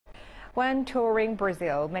When touring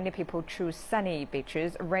Brazil, many people choose sunny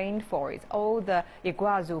beaches, rainforests, or the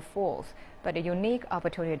Iguazu Falls. But a unique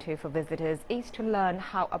opportunity for visitors is to learn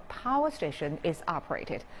how a power station is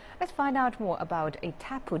operated. Let's find out more about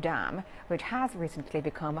Itaipu Dam, which has recently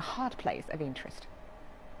become a hot place of interest.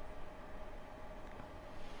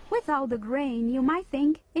 Without the grain, you might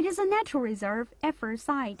think it is a natural reserve at first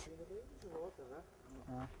sight.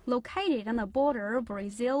 Located on the border of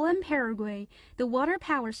Brazil and Paraguay, the water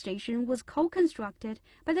power station was co-constructed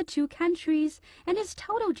by the two countries, and its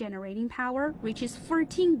total generating power reaches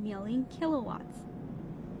 14 million kilowatts.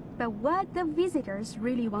 But what the visitors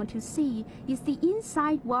really want to see is the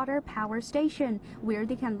inside water power station, where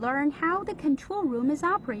they can learn how the control room is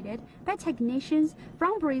operated by technicians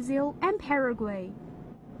from Brazil and Paraguay.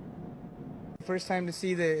 First time to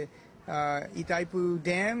see the Itaipu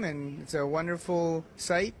Dam, and it's a wonderful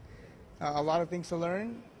site. A lot of things to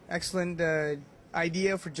learn. Excellent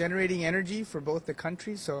idea for generating energy for both the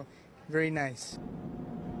countries, so very nice.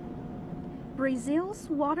 Brazil's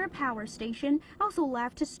water power station also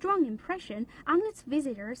left a strong impression on its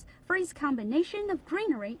visitors for its combination of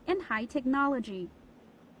greenery and high technology.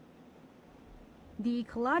 The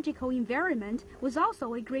ecological environment was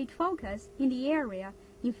also a great focus in the area.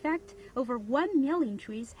 In fact, over 1 million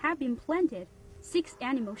trees have been planted. 6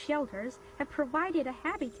 animal shelters have provided a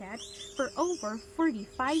habitat for over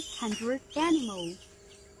 4,500 animals.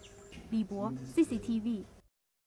 Li Bo, CCTV.